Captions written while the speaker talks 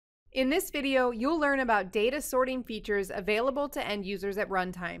In this video, you'll learn about data sorting features available to end users at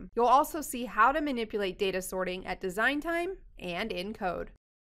runtime. You'll also see how to manipulate data sorting at design time and in code.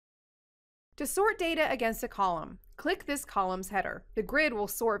 To sort data against a column, click this column's header. The grid will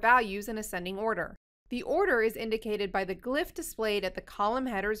sort values in ascending order. The order is indicated by the glyph displayed at the column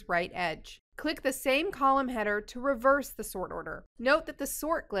header's right edge. Click the same column header to reverse the sort order. Note that the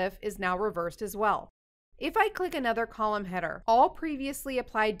sort glyph is now reversed as well. If I click another column header, all previously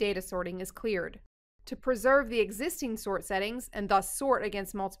applied data sorting is cleared. To preserve the existing sort settings and thus sort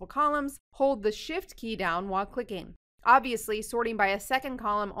against multiple columns, hold the Shift key down while clicking. Obviously, sorting by a second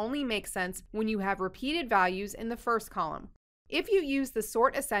column only makes sense when you have repeated values in the first column. If you use the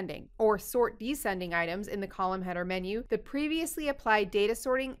sort ascending or sort descending items in the column header menu, the previously applied data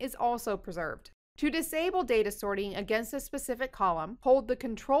sorting is also preserved. To disable data sorting against a specific column, hold the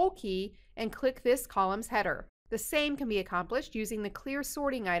Control key and click this column's header. The same can be accomplished using the Clear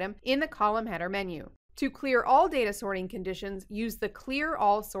Sorting item in the column header menu. To clear all data sorting conditions, use the Clear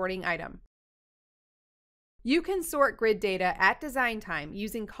All Sorting item. You can sort grid data at design time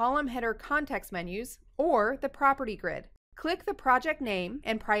using column header context menus or the property grid. Click the project name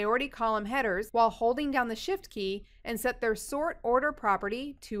and priority column headers while holding down the Shift key and set their sort order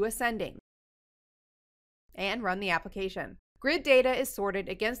property to ascending. And run the application. Grid data is sorted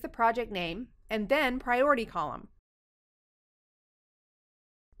against the project name and then priority column.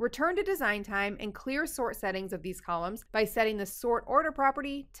 Return to design time and clear sort settings of these columns by setting the sort order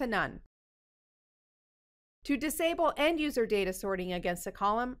property to none. To disable end user data sorting against a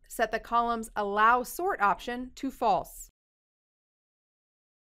column, set the column's allow sort option to false.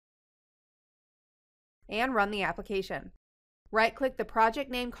 And run the application. Right-click the project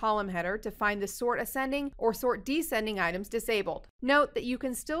name column header to find the sort ascending or sort descending items disabled. Note that you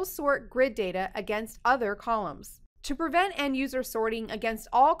can still sort grid data against other columns. To prevent end-user sorting against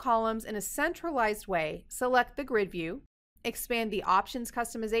all columns in a centralized way, select the grid view, expand the Options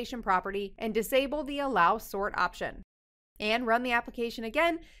customization property, and disable the Allow Sort option. And run the application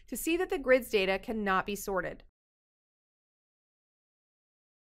again to see that the grid's data cannot be sorted.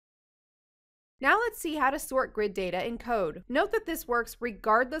 Now let's see how to sort grid data in code. Note that this works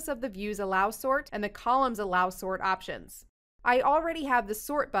regardless of the view's allow sort and the column's allow sort options. I already have the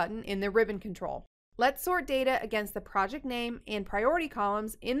sort button in the ribbon control. Let's sort data against the project name and priority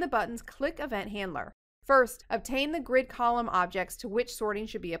columns in the button's click event handler. First, obtain the grid column objects to which sorting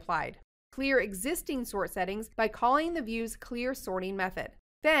should be applied. Clear existing sort settings by calling the view's clear sorting method.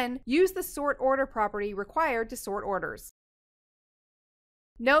 Then, use the sort order property required to sort orders.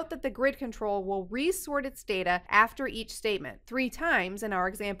 Note that the grid control will resort its data after each statement, 3 times in our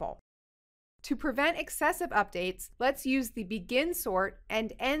example. To prevent excessive updates, let's use the begin sort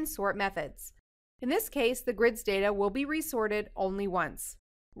and end sort methods. In this case, the grid's data will be resorted only once.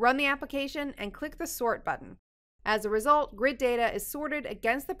 Run the application and click the sort button. As a result, grid data is sorted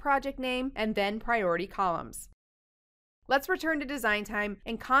against the project name and then priority columns. Let's return to design time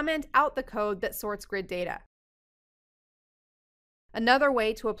and comment out the code that sorts grid data. Another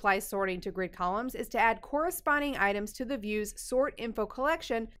way to apply sorting to grid columns is to add corresponding items to the view's sort info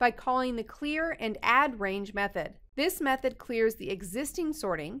collection by calling the clear and add range method. This method clears the existing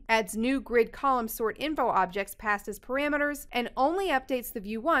sorting, adds new grid column sort info objects passed as parameters, and only updates the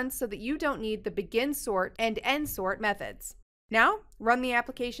view once so that you don't need the begin sort and end sort methods. Now, run the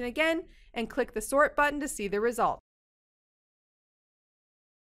application again and click the sort button to see the result.